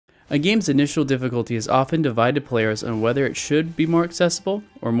A game's initial difficulty has often divided players on whether it should be more accessible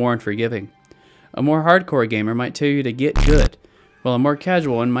or more unforgiving. A more hardcore gamer might tell you to get good, while a more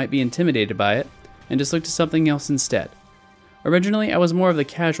casual one might be intimidated by it and just look to something else instead. Originally, I was more of the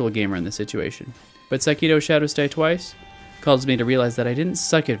casual gamer in this situation, but Sekiro Shadows Die Twice caused me to realize that I didn't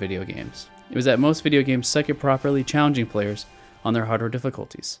suck at video games. It was that most video games suck at properly challenging players on their hardware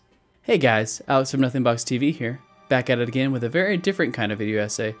difficulties. Hey guys, Alex from Nothingbox TV here, back at it again with a very different kind of video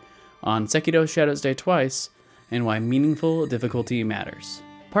essay on Sekiro Shadows Die Twice and why meaningful difficulty matters.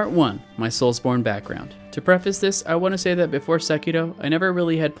 Part 1, my Soulsborne background. To preface this, I want to say that before Sekiro, I never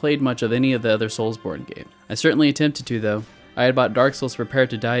really had played much of any of the other Soulsborne games. I certainly attempted to though. I had bought Dark Souls Prepare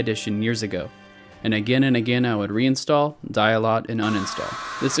to Die Edition years ago, and again I would reinstall, die a lot, and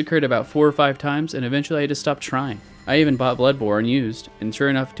uninstall. This occurred about 4 or 5 times, and eventually I just stopped trying. I even bought Bloodborne used, and sure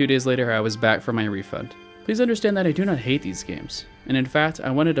enough, 2 days later I was back for my refund. Please understand that I do not hate these games, and in fact,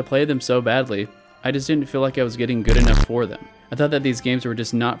 I wanted to play them so badly, I just didn't feel like I was getting good enough for them. I thought that these games were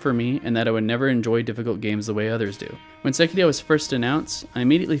just not for me, and that I would never enjoy difficult games the way others do. When Sekiro was first announced, I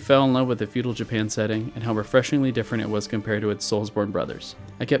immediately fell in love with the feudal Japan setting and how refreshingly different it was compared to its Soulsborne brothers.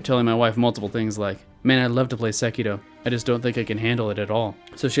 I kept telling my wife multiple things like, "Man, I'd love to play Sekiro, I just don't think I can handle it at all."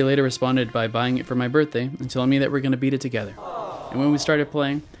 So she later responded by buying it for my birthday and telling me that we're going to beat it together. And when we started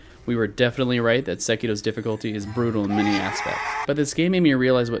playing, we were definitely right that Sekiro's difficulty is brutal in many aspects. But this game made me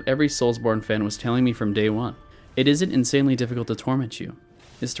realize what every Soulsborne fan was telling me from day one. It isn't insanely difficult to torment you.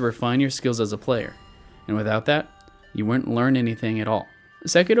 It's to refine your skills as a player. And without that, you wouldn't learn anything at all.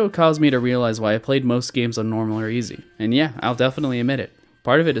 Sekiro caused me to realize why I played most games on normal or easy. And yeah, I'll definitely admit it.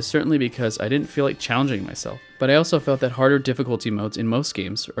 Part of it is certainly because I didn't feel like challenging myself. But I also felt that harder difficulty modes in most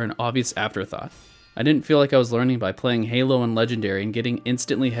games are an obvious afterthought. I didn't feel like I was learning by playing Halo and Legendary and getting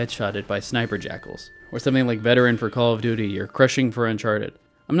instantly headshotted by sniper jackals, or something like Veteran for Call of Duty or Crushing for Uncharted.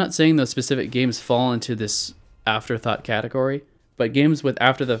 I'm not saying those specific games fall into this afterthought category, but games with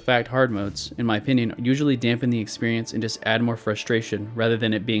after-the-fact hard modes, in my opinion, usually dampen the experience and just add more frustration rather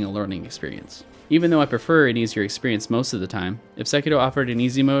than it being a learning experience. Even though I prefer an easier experience most of the time, if Sekiro offered an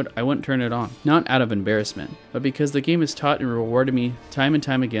easy mode, I wouldn't turn it on. Not out of embarrassment, but because the game has taught and rewarded me time and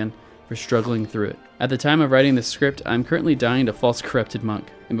time again for struggling through it. At the time of writing this script, I'm currently dying to False Corrupted Monk,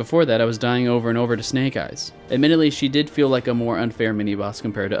 and before that I was dying over and over to Snake Eyes. Admittedly, she did feel like a more unfair mini-boss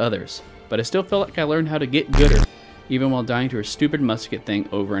compared to others, but I still felt like I learned how to get gooder, even while dying to her stupid musket thing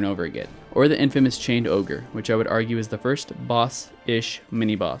over and over again. Or the infamous Chained Ogre, which I would argue is the first boss-ish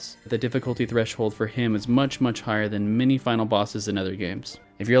mini-boss. The difficulty threshold for him is much higher than many final bosses in other games.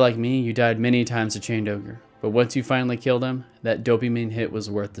 If you're like me, you died many times to Chained Ogre, but once you finally killed him, that dopamine hit was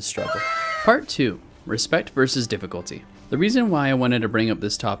worth the struggle. Part 2. Respect versus difficulty. The reason why I wanted to bring up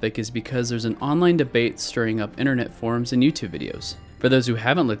this topic is because there's an online debate stirring up internet forums and YouTube videos. For those who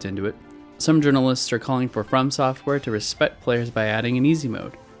haven't looked into it, some journalists are calling for From Software to respect players by adding an easy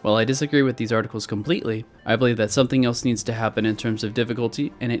mode. While I disagree with these articles completely, I believe that something else needs to happen in terms of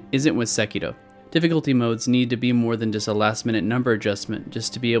difficulty, and it isn't with Sekiro. Difficulty modes need to be more than just a last-minute number adjustment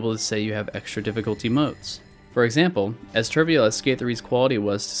just to be able to say you have extra difficulty modes. For example, as trivial as Skate 3's quality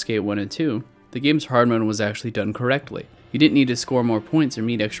was to Skate 1 and 2, the game's hard mode was actually done correctly. You didn't need to score more points or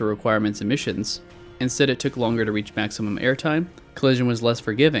meet extra requirements and missions. Instead, it took longer to reach maximum airtime, collision was less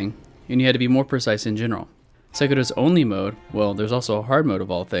forgiving, and you had to be more precise in general. Sekiro's only mode, well, there's also a hard mode of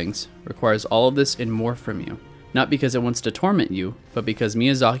all things, requires all of this and more from you. Not because it wants to torment you, but because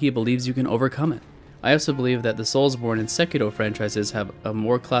Miyazaki believes you can overcome it. I also believe that the Soulsborne and Sekiro franchises have a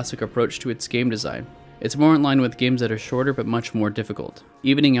more classic approach to its game design. It's more in line with games that are shorter but much more difficult,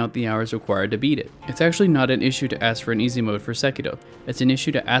 evening out the hours required to beat it. It's actually not an issue to ask for an easy mode for Sekiro. It's an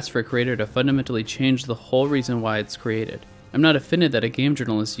issue to ask for a creator to fundamentally change the whole reason why it's created. I'm not offended that a game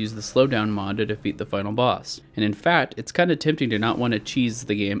journalist used the slowdown mod to defeat the final boss, and in fact, it's kinda tempting to not want to cheese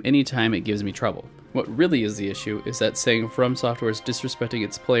the game anytime it gives me trouble. What really is the issue is that saying From Software is disrespecting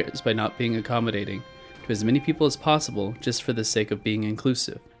its players by not being accommodating to as many people as possible just for the sake of being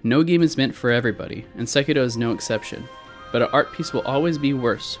inclusive. No game is meant for everybody, and Sekiro is no exception. But an art piece will always be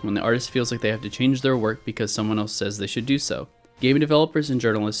worse when the artist feels like they have to change their work because someone else says they should do so. Game developers and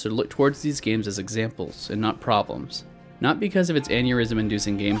journalists should look towards these games as examples and not problems. Not because of its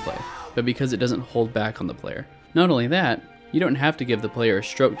aneurysm-inducing gameplay, but because it doesn't hold back on the player. Not only that, you don't have to give the player a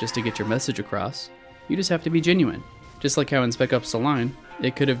stroke just to get your message across. You just have to be genuine. Just like how in Spec Ops: The Line,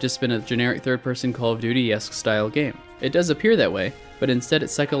 it could have just been a generic third-person Call of Duty-esque style game. It does appear that way, but instead it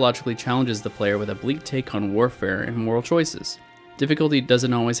psychologically challenges the player with a bleak take on warfare and moral choices. Difficulty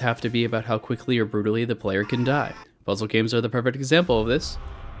doesn't always have to be about how quickly or brutally the player can die. Puzzle games are the perfect example of this,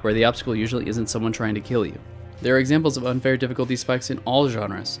 where the obstacle usually isn't someone trying to kill you. There are examples of unfair difficulty spikes in all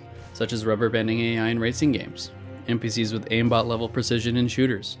genres, such as rubber banding AI in racing games, NPCs with aimbot level precision in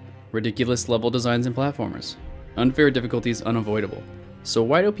shooters, ridiculous level designs in platformers. Unfair difficulty is unavoidable. So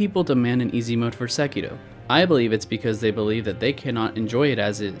why do people demand an easy mode for Sekiro? I believe it's because they believe that they cannot enjoy it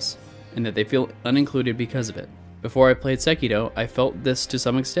as is, and that they feel unincluded because of it. Before I played Sekiro, I felt this to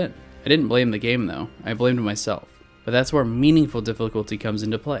some extent. I didn't blame the game though, I blamed myself. But that's where meaningful difficulty comes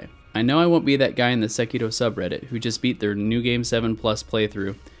into play. I know I won't be that guy in the Sekiro subreddit who just beat their New Game 7 Plus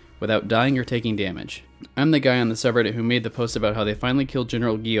playthrough without dying or taking damage. I'm the guy on the subreddit who made the post about how they finally killed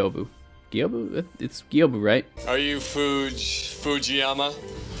General Gyobu. Gyobu? It's Gyobu, right? Are you Fujiyama?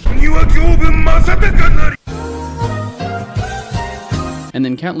 And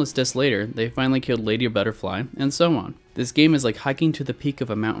then countless deaths later, they finally killed Lady Butterfly, and so on. This game is like hiking to the peak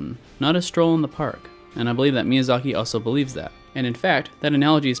of a mountain, not a stroll in the park. And I believe that Miyazaki also believes that. And in fact, that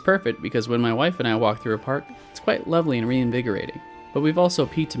analogy is perfect because when my wife and I walk through a park, it's quite lovely and reinvigorating. But we've also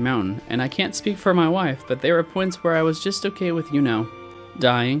peaked a mountain, and I can't speak for my wife, but there were points where I was just okay with,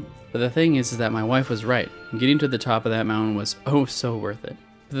 dying. But the thing is that my wife was right. Getting to the top of that mountain was oh so worth it.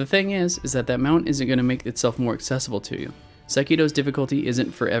 But the thing is that mountain isn't going to make itself more accessible to you. Sekiro's difficulty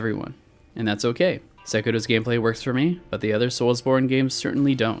isn't for everyone, and that's okay. Sekiro's gameplay works for me, but the other SoulsBorne games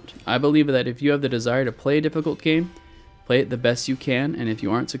certainly don't. I believe that if you have the desire to play a difficult game, play it the best you can, and if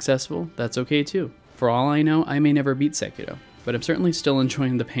you aren't successful, that's okay too. For all I know, I may never beat Sekiro, but I'm certainly still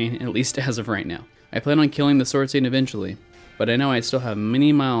enjoying the pain, at least as of right now. I plan on killing the Sword Saint eventually, but I know I still have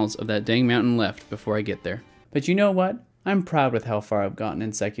many miles of that dang mountain left before I get there. But you know what? I'm proud with how far I've gotten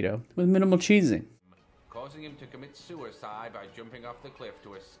in Sekiro, with minimal cheesing. Causing him to commit suicide by jumping off the cliff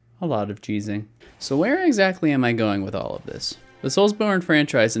to us. A lot of cheesing. So where exactly am I going with all of this? The SoulsBorne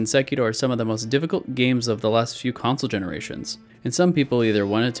franchise and Sekiro are some of the most difficult games of the last few console generations, and some people either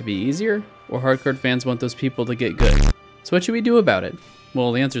want it to be easier, or hardcore fans want those people to get good. So what should we do about it?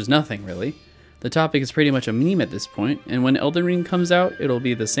 Well, the answer is nothing, really. The topic is pretty much a meme at this point, and when Elden Ring comes out, it'll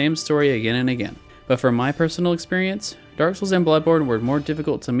be the same story again and again. But from my personal experience, Dark Souls and Bloodborne were more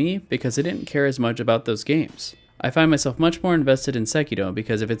difficult to me because I didn't care as much about those games. I find myself much more invested in Sekiro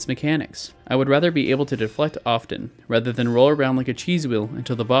because of its mechanics. I would rather be able to deflect often, rather than roll around like a cheese wheel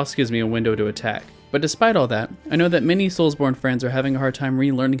until the boss gives me a window to attack. But despite all that, I know that many SoulsBorne fans are having a hard time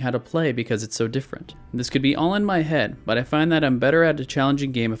relearning how to play because it's so different. This could be all in my head, but I find that I'm better at a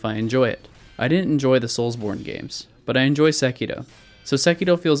challenging game if I enjoy it. I didn't enjoy the SoulsBorne games, but I enjoy Sekiro. So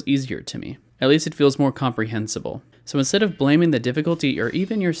Sekiro feels easier to me. At least it feels more comprehensible. So instead of blaming the difficulty or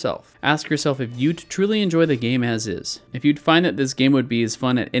even yourself, ask yourself if you'd truly enjoy the game as is. If you'd find that this game would be as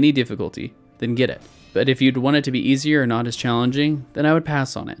fun at any difficulty, then get it. But if you'd want it to be easier or not as challenging, then I would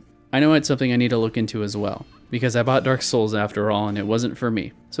pass on it. I know it's something I need to look into as well, because I bought Dark Souls after all and it wasn't for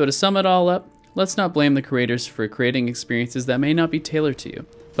me. So to sum it all up, let's not blame the creators for creating experiences that may not be tailored to you.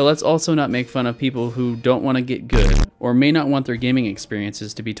 But let's also not make fun of people who don't want to get good, or may not want their gaming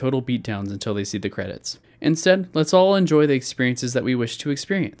experiences to be total beatdowns until they see the credits. Instead, let's all enjoy the experiences that we wish to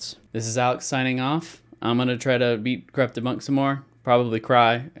experience. This is Alex signing off. I'm going to try to beat Corrupted Monk some more, probably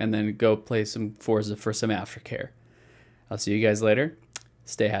cry, and then go play some Forza for some aftercare. I'll see you guys later.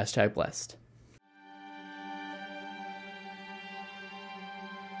 Stay #blessed.